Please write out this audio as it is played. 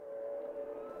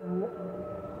Welcome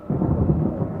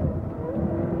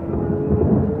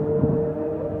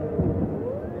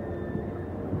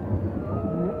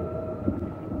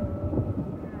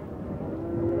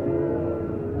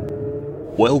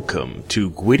to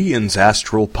Gödelian's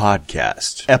Astral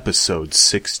Podcast, Episode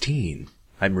 16.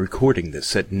 I'm recording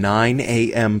this at 9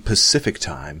 a.m. Pacific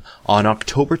Time on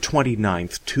October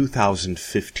 29th,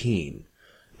 2015.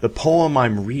 The poem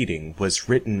I'm reading was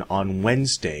written on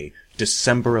Wednesday,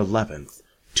 December 11th,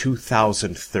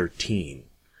 2013,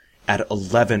 at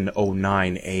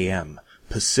 11:09 a.m.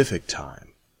 Pacific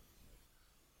Time.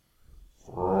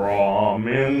 From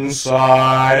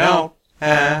inside out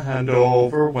and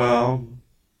overwhelmed,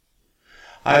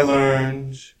 I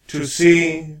learned to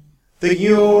see the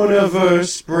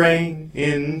universe brain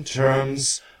in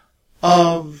terms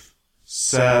of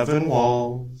 7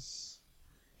 walls,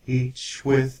 each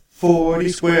with 40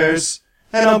 squares,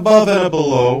 and above and a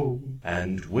below,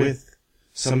 and with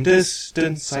some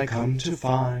distance I come to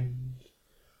find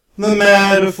the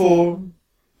metaphor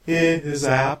is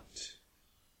apt,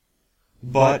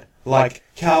 but like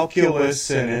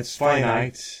calculus in its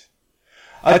finite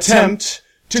attempt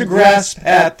to grasp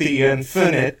at the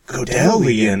infinite,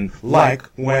 Gödelian, like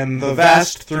when the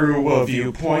vast threw a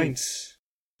viewpoint,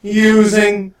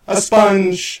 using a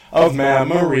sponge of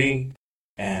memory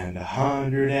and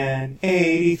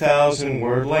 180,000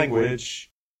 word language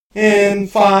in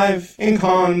 5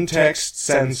 in-context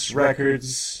sense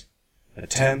records,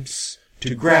 attempts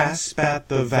to grasp at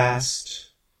the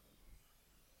vast.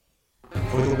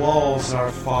 For the walls are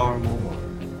far more,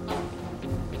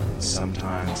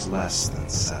 sometimes less than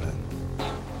 7.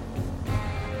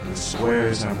 The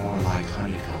squares are more like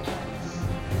honeycombs.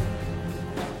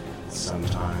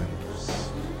 Sometimes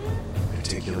a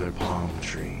particular palm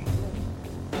tree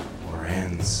or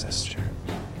ancestor.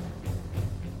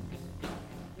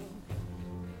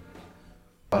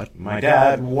 But my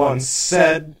dad once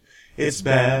said it's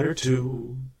better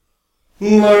to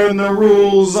learn the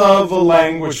rules of a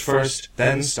language first,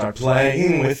 then start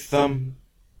playing with them.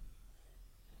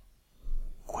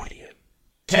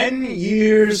 10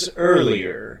 years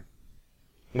earlier,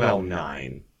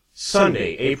 9,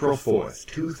 Sunday, April 4th,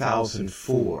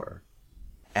 2004,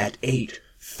 at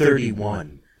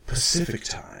 8:31 Pacific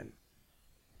Time.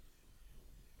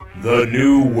 The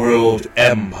New World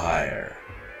Empire.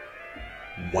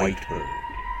 Whitebird.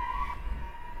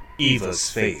 Eva's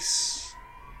face.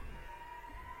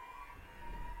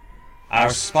 Our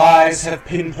spies have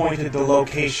pinpointed the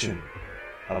location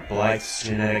of Blythe's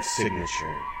genetic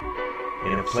signature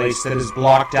in a place that is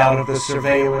blocked out of the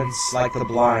surveillance like the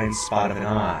blind spot of an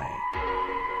eye.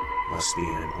 Must be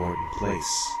an important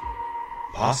place.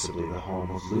 Possibly the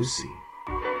home of Lucy.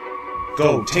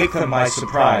 Go, take them by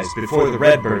surprise before the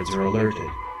Redbirds are alerted.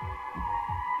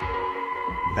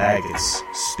 Baggett's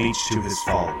speech to his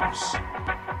followers.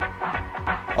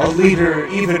 A leader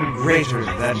even greater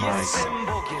than myself.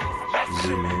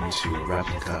 Zoom into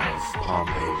replica of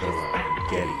Pompeii Villa and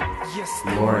Getty.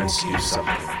 Lawrence do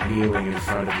something, kneeling in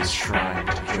front of his shrine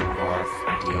to Jobarth,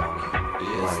 Diana,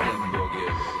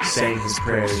 Life. Saying his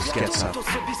prayers, gets up, goes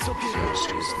to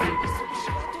his bluebird,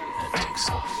 and takes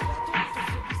off.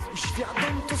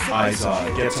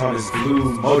 Izod gets on his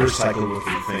blue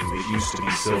motorcycle-looking thing that used to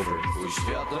be silver.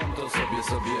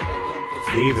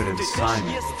 David and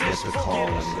Simon get the call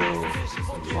and go,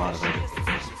 and a lot of other things.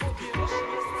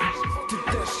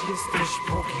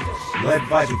 Led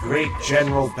by the great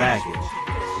General Baggett,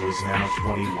 who is now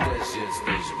 21,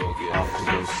 off to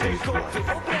go save Blythe.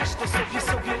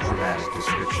 Dramatic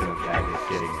description of Baggett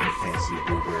getting the fancy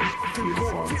bluebird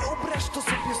uniforms.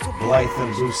 Blythe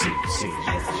and Lucy seen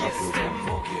there up with them.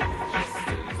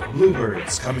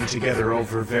 Bluebirds coming together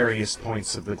over various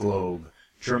points of the globe.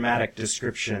 Dramatic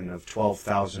description of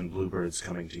 12,000 bluebirds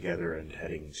coming together and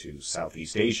heading to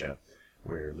Southeast Asia,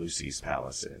 where Lucy's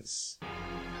palace is.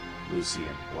 Lucy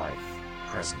and Blythe,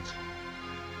 present.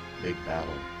 Big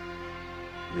battle.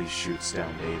 Lee shoots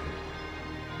down David.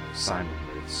 Simon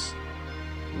lives.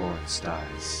 Lawrence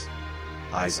dies.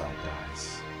 Izod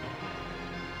dies.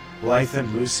 Blythe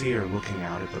and Lucy are looking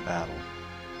out at the battle.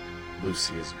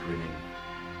 Lucy is grinning.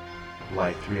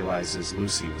 Blythe realizes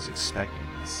Lucy was expecting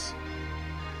this.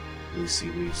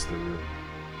 Lucy leaves the room.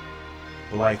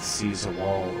 Blythe sees a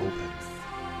wall open.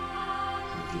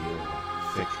 Reveal a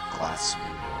thick glass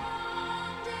window.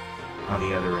 On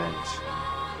the other end,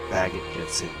 Baggett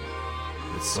gets in,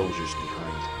 with soldiers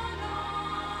behind him.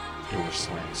 The door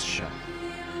slams shut.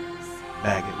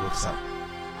 Baggett looks up,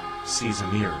 sees a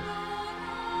mirror.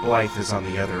 Blythe is on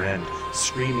the other end,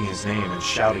 screaming his name and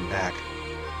shouting back.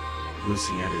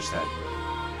 Lucy enters that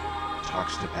room,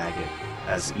 talks to Baggett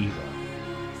as Eva.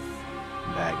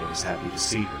 Agate is happy to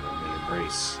see her, and they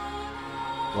embrace.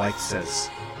 Blythe says,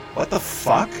 "What the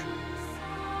fuck?"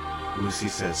 Lucy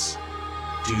says,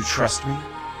 "Do you trust me?"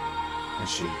 And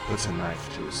she puts a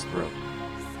knife to his throat.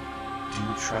 "Do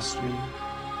you trust me?"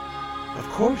 "Of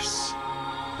course,"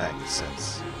 Agate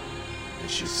says, and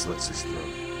she slits his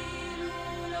throat.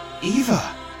 "Eva!"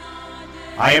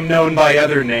 "I am known by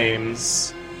other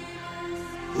names."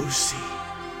 "Lucy."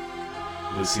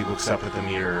 Lucy looks up at the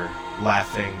mirror,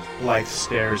 laughing. Blythe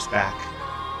stares back.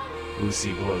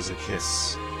 Lucy blows a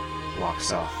kiss,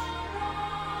 walks off,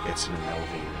 gets in an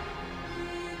elevator.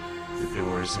 The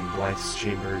doors in Blythe's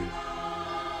chamber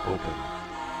open.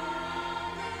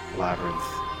 Labyrinth,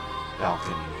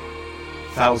 balcony,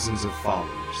 thousands of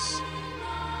followers,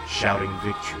 shouting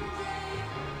victory.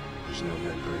 There's no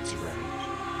redbirds around.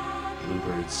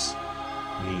 Bluebirds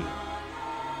kneel.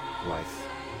 Blythe,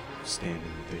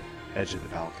 standing at the edge of the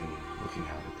balcony, looking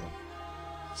out at them,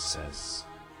 says,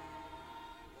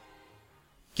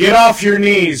 "Get off your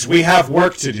knees! We have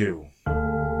work to do!"